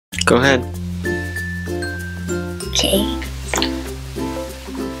Go ahead. Okay.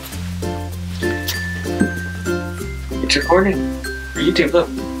 It's recording. For YouTube, look.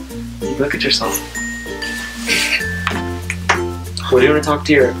 You look at yourself. What do you want to talk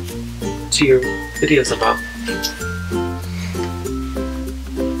to your videos about?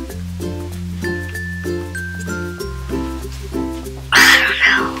 I don't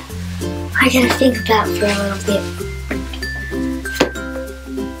know. I gotta think about it for a little bit.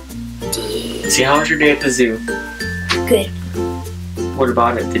 See, how was your day at the zoo? Good. What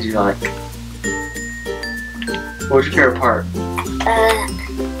about it did you like? What was your favorite part?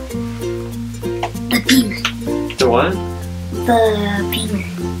 The beamer. The what? The beamer.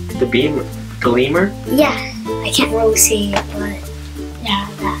 The beamer? The lemur? Yeah, I can't really say it, but yeah,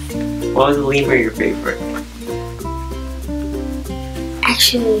 that. Why was the lemur your favorite?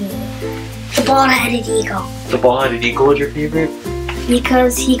 Actually, the bald-headed eagle. The bald-headed eagle was your favorite?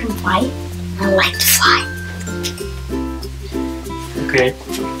 Because he can fly. I like to fly. Okay.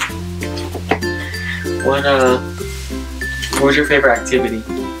 What was your favorite activity?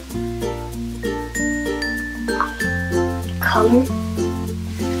 Color.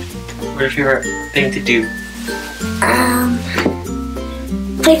 What's your favorite thing to do?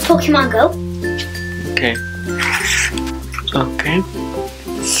 Play Pokemon Go. Okay. Okay.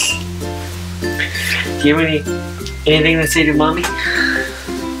 Do you have anything to say to mommy?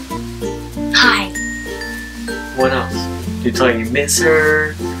 Hi. What else? Do you tell her you miss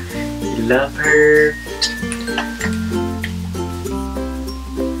her? You love her?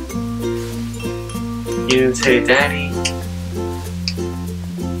 You didn't say daddy?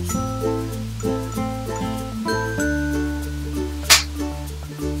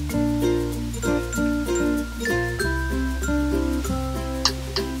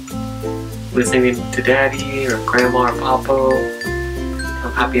 Listening to daddy or grandma or papa?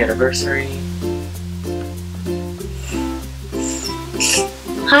 Happy anniversary.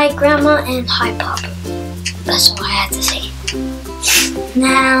 Hi, Grandma, and hi, Papa. That's all I had to say.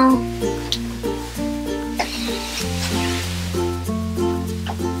 Now,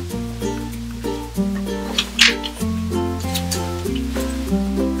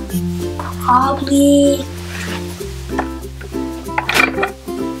 probably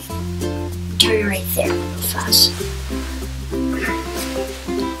turn right there real fast.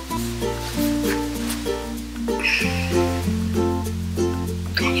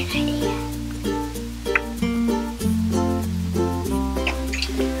 Got an idea.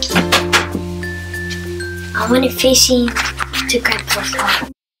 I want it facing to Grandpa's car.